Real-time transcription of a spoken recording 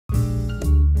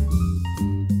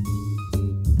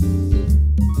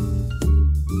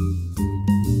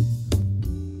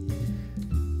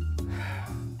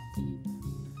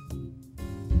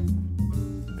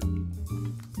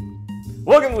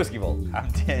Whiskey Vault. I'm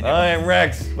Daniel. I am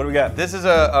Rex. What do we got? This is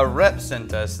a rep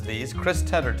sent us these, Chris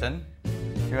Tetterton,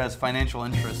 who has financial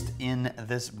interest in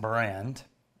this brand.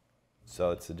 So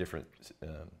it's a different,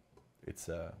 it's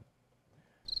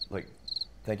like,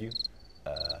 thank you,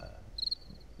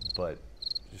 but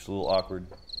just a little awkward.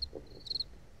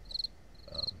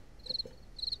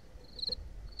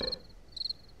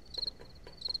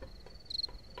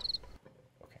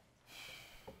 Okay.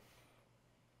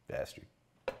 Bastard.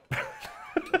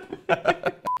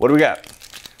 What do we got?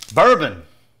 Bourbon.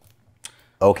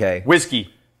 Okay.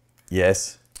 Whiskey.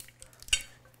 Yes.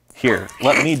 Here,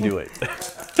 let me do it.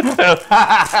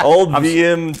 Old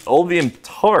VM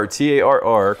Tarr,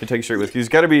 T-A-R-R, Kentucky Straight Whiskey. There's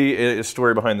got to be a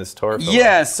story behind this Tarr fella.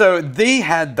 Yeah, so they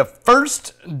had the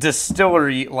first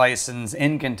distillery license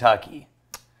in Kentucky.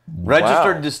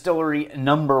 Registered distillery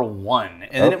 #1.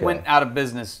 And then it went out of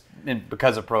business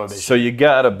because of Prohibition. So you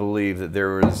got to believe that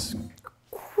there was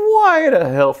quite a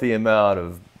healthy amount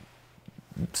of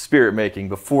spirit making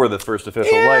before the first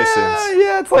official license.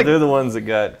 Yeah, it's like they're the ones that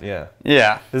got Yeah, Is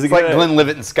it's it like gonna-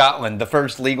 Glenlivet in Scotland, the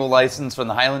first legal license from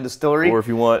the Highland Distillery. Or if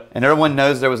you want, And everyone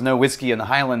knows there was no whiskey in the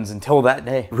Highlands until that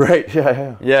day. right?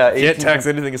 Yeah. Yeah, Can't tax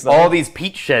anything. It's not. all these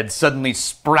peat sheds suddenly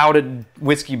sprouted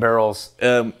whiskey barrels.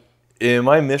 Am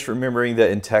I misremembering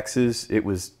that in Texas it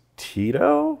was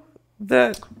Tito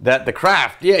that That the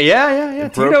craft, yeah.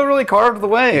 broke- Tito really carved the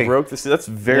way broke this? That's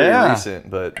very recent,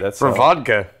 but that's for how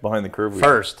vodka behind the curve. We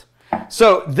first.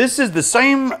 So this is the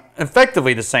same,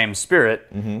 effectively the same spirit,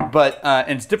 but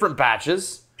it's different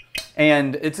batches,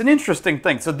 and it's an interesting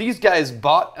thing. So these guys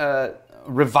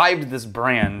revived this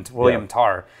brand, William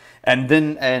Tarr, and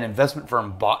then an investment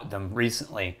firm bought them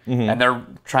recently, and they're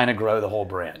trying to grow the whole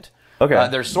brand. Okay.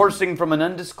 They're sourcing from an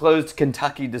undisclosed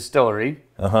Kentucky distillery.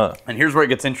 And here's where it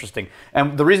gets interesting.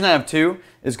 And the reason I have two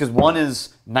is because one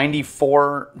is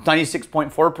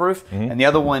 96.4 proof, and the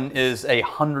other one is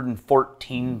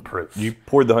 114 proof. You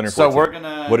poured the 114. So we're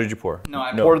gonna. What did you pour? No,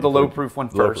 I poured the low proof one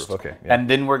low first. proof, okay, yeah. And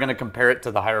then we're gonna compare it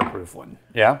to the higher proof one.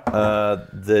 Yeah.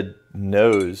 The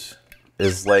nose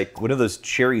is like one of those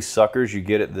cherry suckers you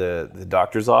get at the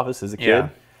doctor's office as a kid. Yeah.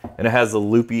 And it has a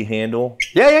loopy handle.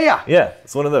 Yeah. Yeah,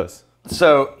 it's one of those.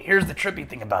 So here's the trippy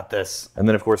thing about this. And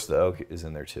then, of course, the oak is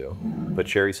in there, too. But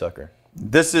cherry sucker.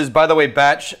 This is, by the way,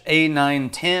 batch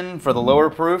A910 for the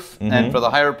lower proof, and for the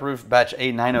higher proof, batch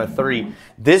A903.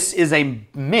 This is a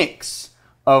mix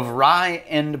of rye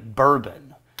and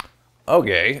bourbon.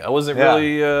 Okay, I wasn't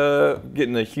really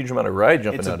getting a huge amount of rye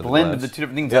jumping It's out a of the blend of glass. the two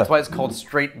different things. That's why it's called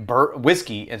straight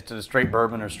whiskey instead of straight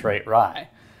bourbon or straight rye.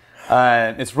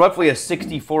 It's roughly a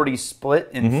 60-40 split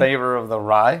in favor of the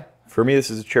rye. For me, this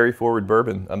is a cherry-forward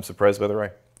bourbon. I'm surprised by the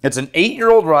rye. It's an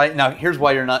 8-year-old rye. Now, here's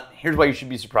why you should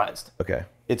be surprised. Okay.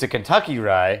 It's a Kentucky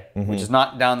rye, which is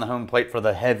not down the home plate for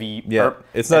the heavy.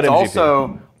 It's not MGP.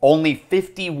 Also only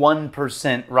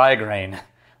 51% rye grain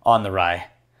on the rye.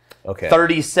 Okay.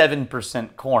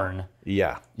 37% corn.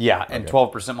 Yeah. Yeah, and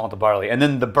 12% malted barley. And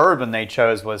then the bourbon they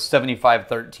chose was 75,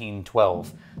 13,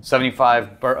 12.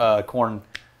 75 corn,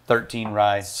 13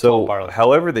 rye, 12 So, barley.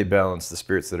 however they balance the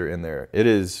spirits that are in there, it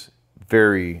is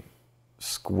very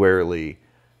squarely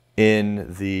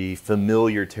in the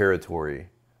familiar territory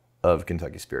of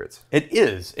Kentucky spirits. It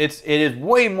is. It is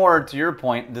way more, to your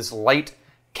point, this light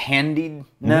candied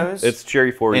nose. It's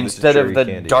cherry forward instead of the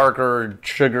candy. darker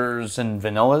sugars and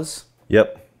vanillas.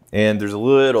 Yep. And there's a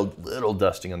little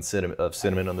dusting of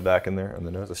cinnamon on the back in there on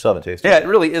the nose. I still haven't tasted it. Yeah, it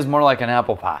really is more like an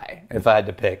apple pie, if I had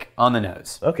to pick, on the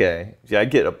nose. Okay. Yeah, I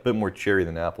get a bit more cherry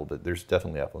than apple, but there's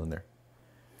definitely apple in there.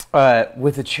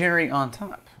 With a cherry on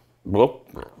top. Well,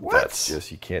 that's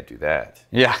just, you can't do that.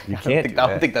 Yeah, You I can't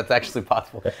don't think that's actually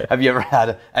possible. Have you ever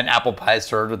had an apple pie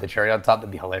served with a cherry on top?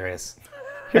 That'd be hilarious.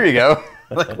 Here you go.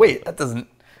 Like, wait, that doesn't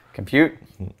compute.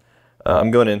 I'm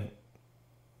going in.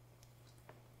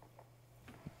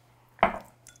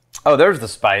 Oh, there's the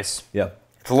spice. Yeah.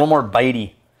 It's a little more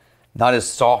bitey, not as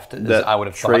soft as I would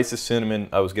have thought. Trace of cinnamon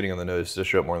I was getting on the nose to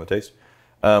show up more on the taste.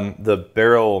 The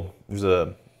barrel, there's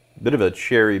a bit of a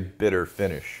cherry bitter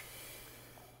finish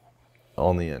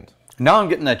on the end. Now I'm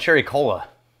getting a cherry cola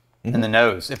in the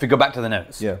nose, if we go back to the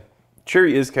nose. Yeah.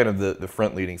 Cherry is kind of the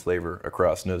front leading flavor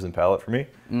across nose and palate for me.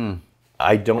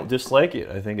 I don't dislike it.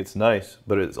 I think it's nice,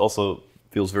 but it also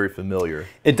feels very familiar.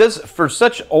 It does, for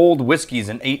such old whiskeys,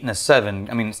 an 8 and a 7.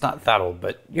 I mean, it's not that old,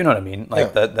 but you know what I mean.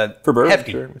 Like that For bourbon,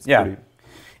 hefty. sure. It's Yeah. pretty-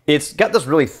 It's got this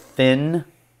really thin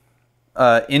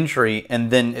entry,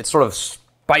 and then it sort of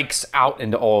spikes out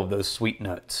into all of those sweet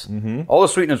notes. All the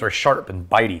sweet notes are sharp and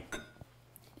bitey.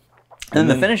 And then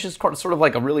the finish is sort of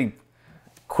like a really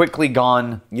quickly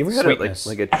gone You ever had sweetness.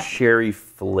 like a cherry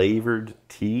flavored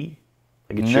tea?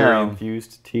 Like a cherry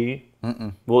infused tea?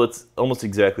 Well, it's almost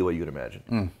exactly what you would imagine.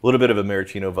 A little bit of a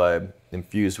maraschino vibe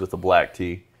infused with the black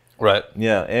tea. Right.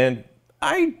 Yeah, and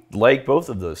I like both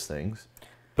of those things.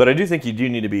 But I do think you do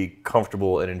need to be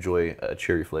comfortable and enjoy a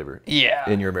cherry flavor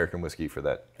in your American whiskey for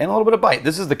that. And a little bit of bite.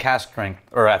 This is the cask strength,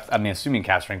 or assuming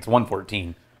cask strength, it's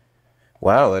 114.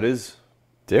 Wow, that is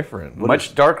different.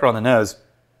 Much darker on the nose.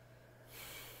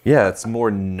 Yeah, it's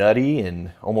more nutty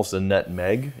and almost a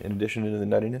nutmeg in addition to the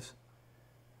nuttiness.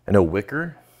 And a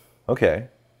wicker? Okay.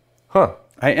 Huh.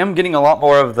 I am getting a lot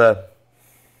more of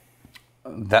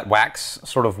that wax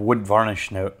sort of wood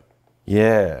varnish note.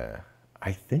 Yeah.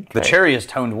 I think the cherry is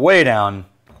toned way down.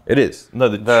 It is. No,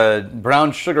 the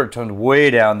brown sugar toned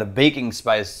way down. The baking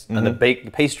spice and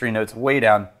the pastry notes way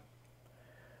down.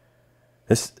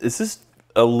 This is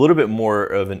a little bit more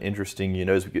of an interesting,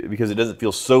 because it doesn't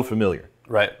feel so familiar.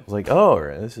 Right. It's like, oh,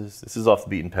 this is off the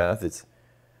beaten path. It's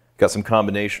got some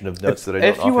combination of notes that I don't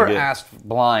often get. If you were asked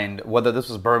blind whether this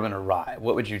was bourbon or rye,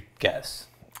 what would you guess?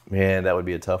 Man, that would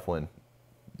be a tough one.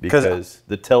 Because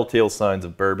the telltale signs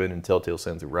of bourbon and telltale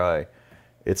signs of rye,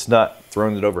 it's not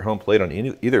throwing it over home plate on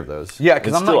either of those. Yeah,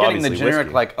 because I'm not getting the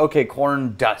generic, whiskey.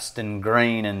 Corn dust and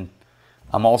grain, and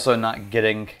I'm also not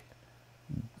getting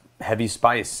heavy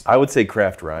spice. I would say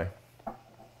craft rye.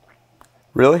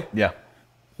 Really? Yeah.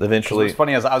 Eventually. What's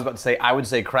funny is I was about to say, I would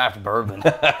say craft bourbon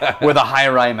with a high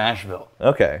rye mash bill.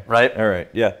 Okay. Right? All right,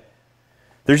 yeah.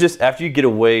 There's just, after you get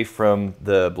away from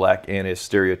the black anise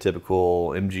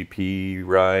stereotypical MGP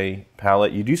rye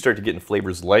palette, you do start to get in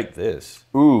flavors like this.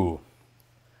 Ooh.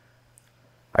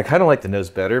 I kind of like the nose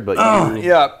better, but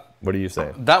yeah. What are you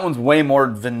saying? That one's way more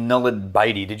vanilla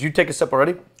bitey. Did you take a sip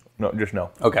already? No, just no.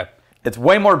 Okay. It's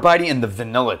way more bitey and the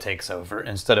vanilla takes over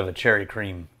instead of a cherry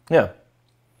cream. Yeah.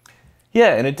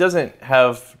 Yeah, and it doesn't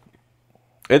have,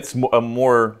 it's a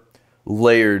more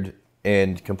layered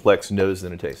and complex nose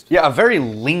than a taste. Yeah, a very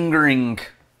lingering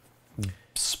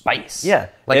spice. Yeah.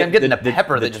 Like I'm getting the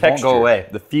pepper that just won't go away.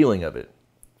 The feeling of it.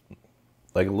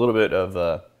 Like a little bit of,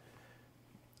 a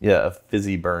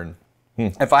fizzy burn.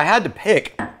 If I had to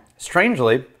pick,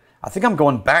 strangely, I think I'm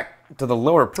going back to the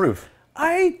lower proof.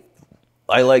 I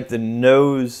like the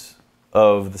nose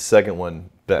of the second one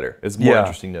better. It's a more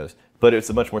interesting nose, but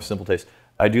it's a much more simple taste.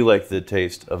 I do like the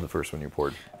tast of the first one you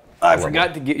poured. I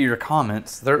forgot to get your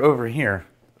comments. They're over here.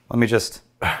 Let me just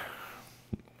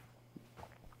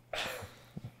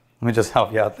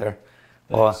help you out there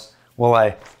while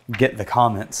I get the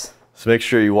comments. So make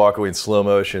sure you walk away in slow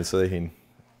motion so they can.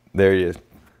 There you.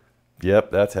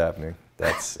 Yep, that's happening.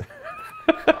 That's.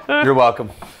 You're welcome.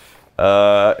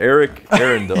 Eric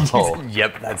Arundel.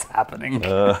 Yep, that's happening.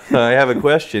 I have a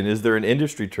question. Is there an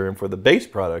industry term for the base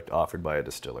product offered by a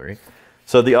distillery?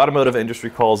 So the automotive industry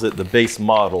calls it the base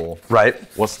model. Right.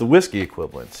 What's the whiskey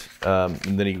equivalent? And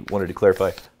then he wanted to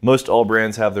clarify. Most all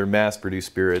brands have their mass-produced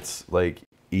spirits, like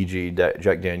e.g.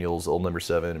 Jack Daniel's, Old No.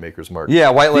 7, and Maker's Mark. Yeah,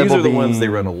 white label. These are the ones they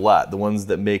run a lot, the ones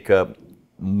that make up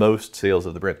most sales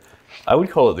of the brand. I would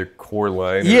call it their core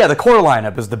line. Yeah, the core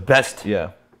lineup is the best.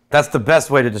 Yeah. That's the best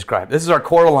way to describe it. This is our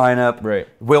core lineup. Right.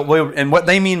 And what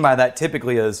they mean by that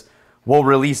typically is we'll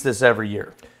release this every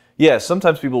year. Yeah,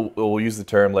 sometimes people will use the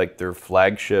term like their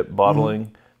flagship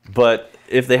bottling, but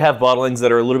if they have bottlings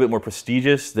that are a little bit more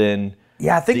prestigious, then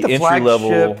I think the entry flagship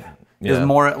level is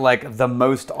more like the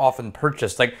most often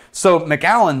purchased. Like, so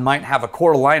Macallan might have a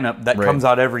core lineup that comes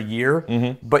out every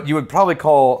year, but you would probably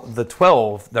call the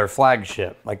 12 their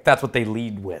flagship. Like that's what they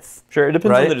lead with. Sure, it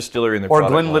depends on the distillery and their or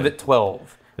product Glenlivet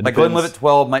 12. Like Glenlivet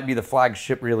 12 might be the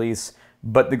flagship release,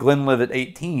 but the Glenlivet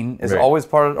 18 is always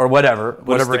part of, or whatever age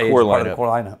part of the core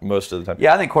lineup. Most of the time.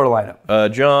 Yeah, I think core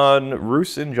lineup. John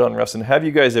Russin, have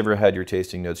you guys ever had your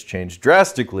tasting notes change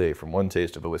drastically from one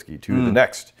taste of a whiskey to the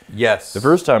next? Yes. The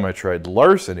first time I tried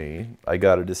Larceny, I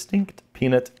got a distinct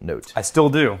peanut note. I still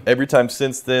do. Every time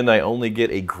since then, I only get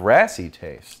a grassy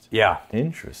taste. Yeah.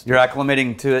 Interesting. You're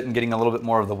acclimating to it and getting a little bit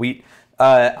more of the wheat.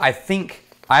 I think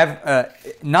I've,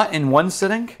 not in one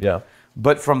sitting. Yeah.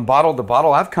 But from bottle to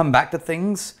bottle, I've come back to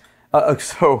things.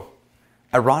 So,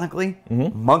 ironically,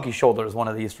 Monkey Shoulder is one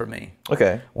of these for me.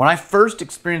 Okay. When I first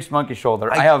experienced Monkey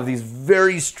Shoulder, I have these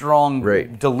very strong,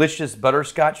 delicious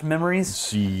butterscotch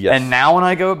memories. Yes. And now when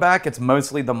I go back, it's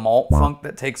mostly the malt funk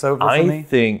that takes over for me. I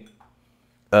think,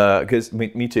 because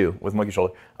me too, with Monkey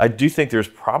Shoulder, I do think there's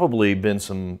probably been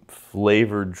some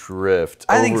flavor drift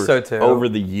I think so too. over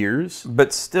the years.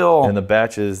 But still. And the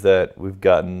batches that we've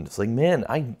gotten, it's like, man,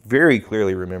 I very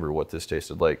clearly remember what this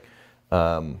tasted like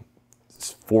 4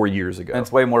 years ago. And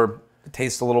it's way more, it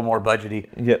tastes a little more budgety.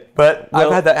 Yeah. But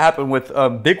I've had that happen with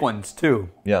big ones too.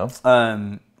 Yeah.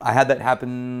 I had that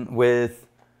happen with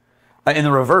In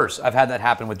the reverse, I've had that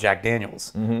happen with Jack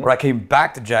Daniels, where I came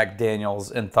back to Jack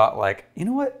Daniels and thought, like, you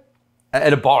know what?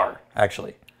 At a bar,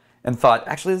 actually, and thought,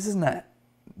 actually, this isn't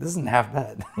half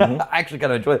bad. I actually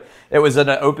kind of enjoyed it. It was at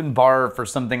an open bar for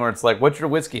something where it's like, what's your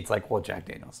whiskey? It's like, well, Jack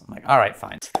Daniels. I'm like, all right,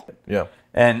 fine. Yeah.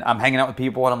 And I'm hanging out with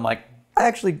people, and I'm like, I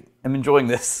actually am enjoying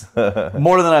this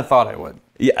more than I thought I would.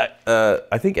 Yeah,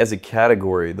 I think as a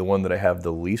category, the one that I have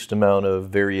the least amount of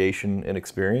variation and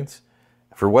experience,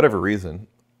 for whatever reason,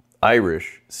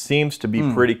 Irish seems to be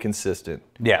pretty consistent.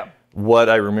 Yeah. What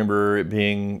I remember it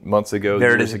being months ago,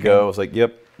 There it years is ago, again. I was like,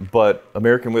 yep. But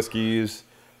American whiskeys,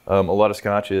 a lot of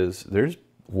scotches, there's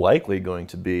likely going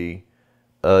to be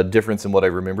a difference in what I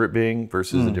remember it being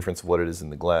versus a difference of what it is in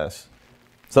the glass.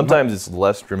 Sometimes it's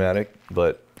less dramatic,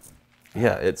 but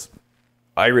yeah, it's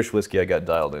Irish whiskey I got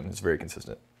dialed in. It's very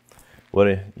consistent. What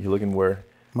are you looking where?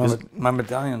 My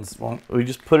medallions won't. We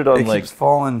just put it on It like keeps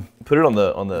falling. put it on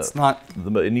the It's not.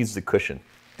 it needs the cushion.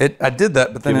 I did that,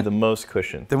 but Give then it the most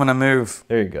cushion. then when I move,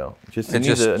 There you go. It It needs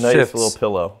just a nice shifts. little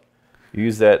pillow. You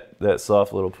use that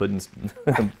soft little pudding.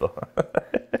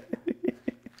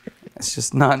 it's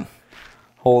just not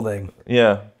holding.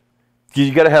 Yeah.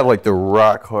 You got to have like the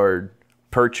rock hard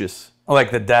purchase.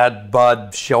 Like the dad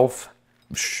bod shelf.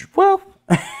 Well,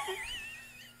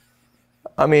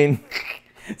 I mean,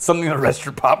 Something to rest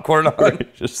your popcorn on.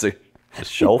 just a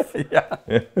shelf. Yeah.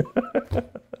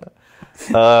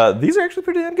 These are actually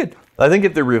pretty damn good. I think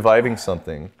if they're reviving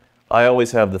something, I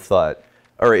always have the thought,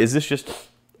 all right, is this just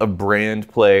a brand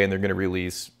play and they're going to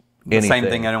release anything? Same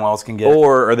thing anyone else can get.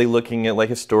 Or are they looking at like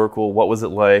historical, what was it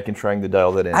like, and trying to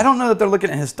dial that in? I don't know that they're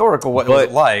looking at historical, what it was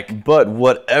like. But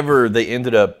whatever they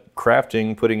ended up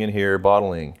crafting, putting in here,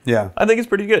 bottling, Yeah. I think it's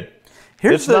pretty good.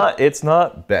 Here's It's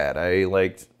not bad. I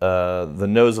liked the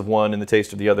nose of one and the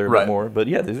taste of the other a Right. bit more. But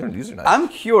yeah, these are nice. I'm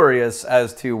curious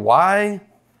as to why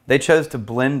they chose to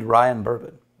blend rye and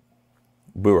bourbon.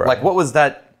 Boo-rah. Like, what was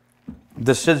that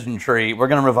decision tree? We're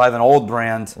going to revive an old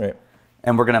brand, Right.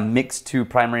 and we're going to mix two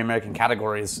primary American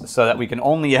categories so that we can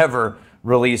only ever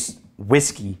release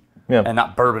whiskey and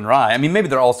not bourbon rye. I mean, maybe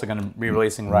they're also going to be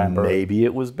releasing rye and bourbon. Maybe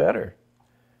it was better.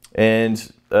 And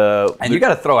you got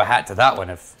to throw a hat to that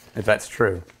one if that's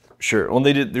true. sure. Well,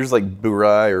 they did. There's like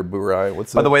Burai or Burai.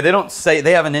 What's By the way, they don't say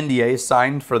they have an NDA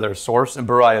signed for their source, and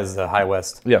Burai is the High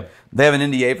West. Yeah. They have an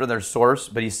NDA for their source,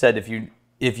 but he said if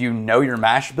you know your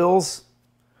mash bills,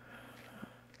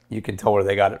 you can tell where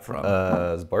they got it from.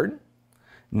 Is Barton?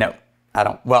 No, I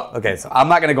don't. Well, okay, so I'm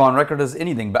not going to go on record as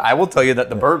anything, but I will tell you that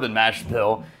the bourbon mash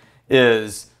bill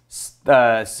is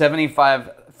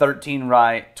 75 13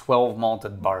 rye, 12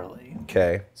 malted barley.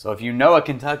 Okay. So if you know a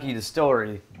Kentucky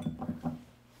distillery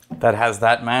that has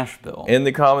that mash bill, In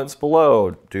the comments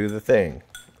below, do the thing,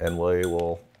 and we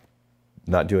will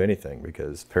not do anything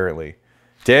because apparently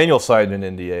Daniel signed an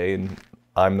NDA, and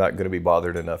I'm not going to be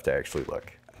bothered enough to actually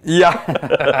look.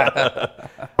 yeah,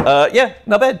 Yeah,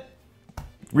 not bad.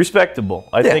 Respectable.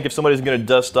 I think if somebody's going to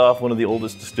dust off one of the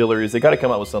oldest distilleries, they got to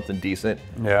come out with something decent.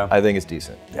 Yeah. I think it's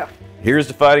decent. yeah. Here's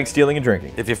to fighting, stealing, and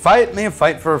drinking. If you fight, may you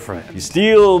fight for a friend. You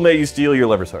steal, may you steal your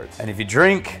lovers' hearts. And if you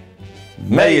drink,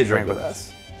 may you drink with us.